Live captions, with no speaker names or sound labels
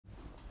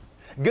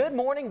Good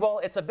morning. Well,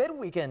 it's a big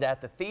weekend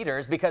at the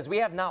theaters because we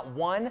have not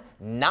one,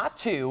 not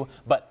two,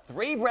 but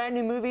three brand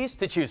new movies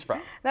to choose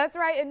from. That's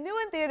right. And new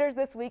in theaters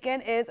this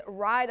weekend is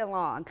Ride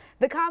Along.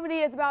 The comedy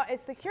is about a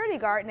security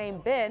guard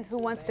named Ben who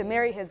wants to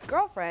marry his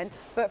girlfriend,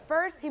 but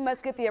first he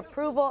must get the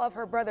approval of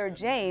her brother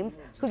James,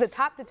 who's a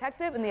top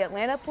detective in the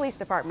Atlanta Police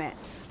Department.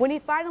 When he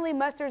finally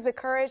musters the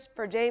courage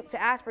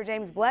to ask for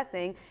James'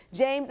 blessing,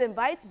 James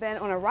invites Ben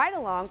on a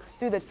ride-along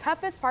through the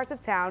toughest parts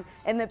of town,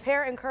 and the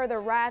pair incur the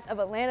wrath of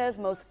Atlanta's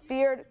most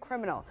feared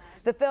criminal.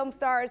 The film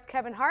stars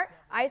Kevin Hart,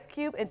 Ice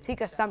Cube, and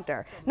Tika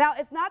Sumpter. Now,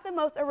 it's not the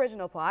most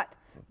original plot,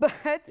 but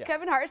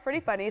Kevin Hart is pretty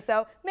funny,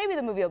 so maybe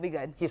the movie will be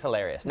good. He's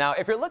hilarious. Now,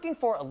 if you're looking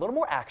for a little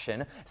more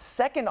action,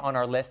 second on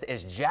our list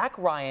is Jack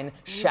Ryan,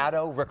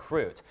 Shadow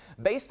Recruit.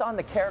 Based on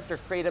the character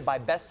created by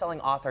best-selling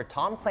author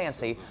Tom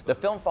Clancy, the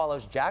film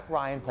follows Jack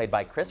Ryan, played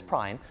by Chris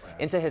Pine,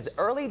 into his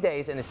early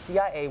days in the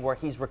CIA, where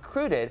he's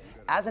recruited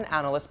as an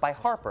analyst by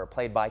Harper,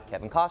 played by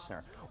Kevin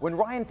Costner. When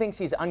Ryan thinks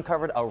he's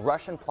uncovered a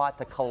Russian plot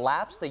to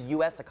collapse the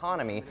U.S.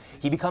 economy,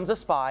 he becomes a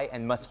spy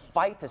and must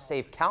fight to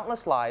save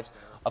countless lives,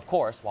 of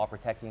course, while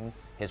protecting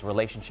his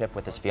relationship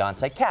with his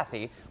fiancée,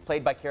 Kathy,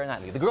 played by Keira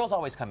Knightley. The girls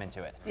always come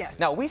into it. Yes.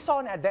 Now, we saw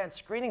an advanced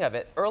screening of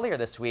it earlier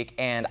this week,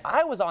 and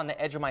I was on the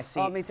edge of my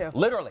seat. Oh, me too.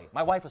 Literally,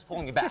 my wife was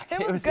pulling me back.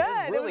 It was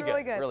good. Really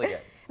good. Really good.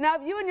 Now,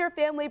 if you and your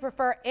family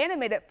prefer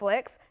animated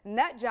flicks,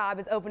 Nut Job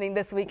is opening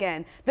this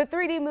weekend. The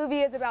 3D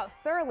movie is about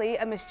Surly,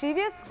 a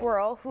mischievous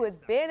squirrel who is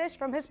banished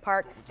from his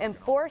park and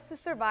forced to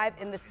survive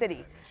in the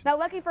city. Now,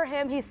 lucky for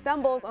him, he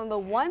stumbles on the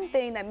one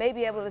thing that may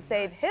be able to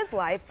save his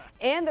life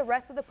and the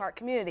rest of the park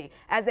community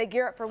as they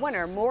gear up for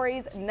winter,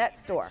 Maury's Nut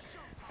Store.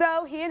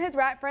 So he and his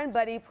rat friend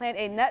Buddy plan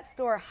a nut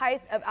store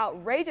heist of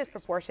outrageous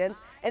proportions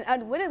and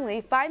unwittingly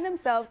find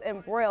themselves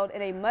embroiled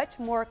in a much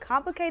more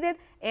complicated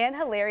and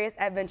hilarious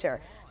adventure.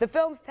 The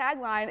film's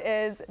tagline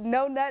is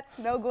 "No nuts,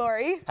 no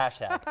glory."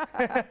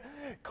 Hashtag.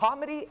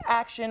 Comedy,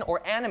 action,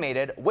 or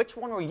animated, which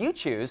one will you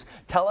choose?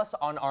 Tell us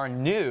on our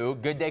new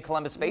Good Day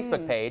Columbus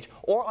Facebook page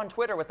or on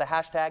Twitter with the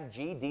hashtag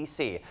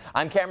GDC.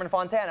 I'm Cameron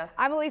Fontana.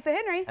 I'm Elisa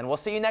Henry. And we'll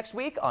see you next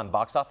week on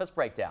Box Office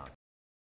Breakdown.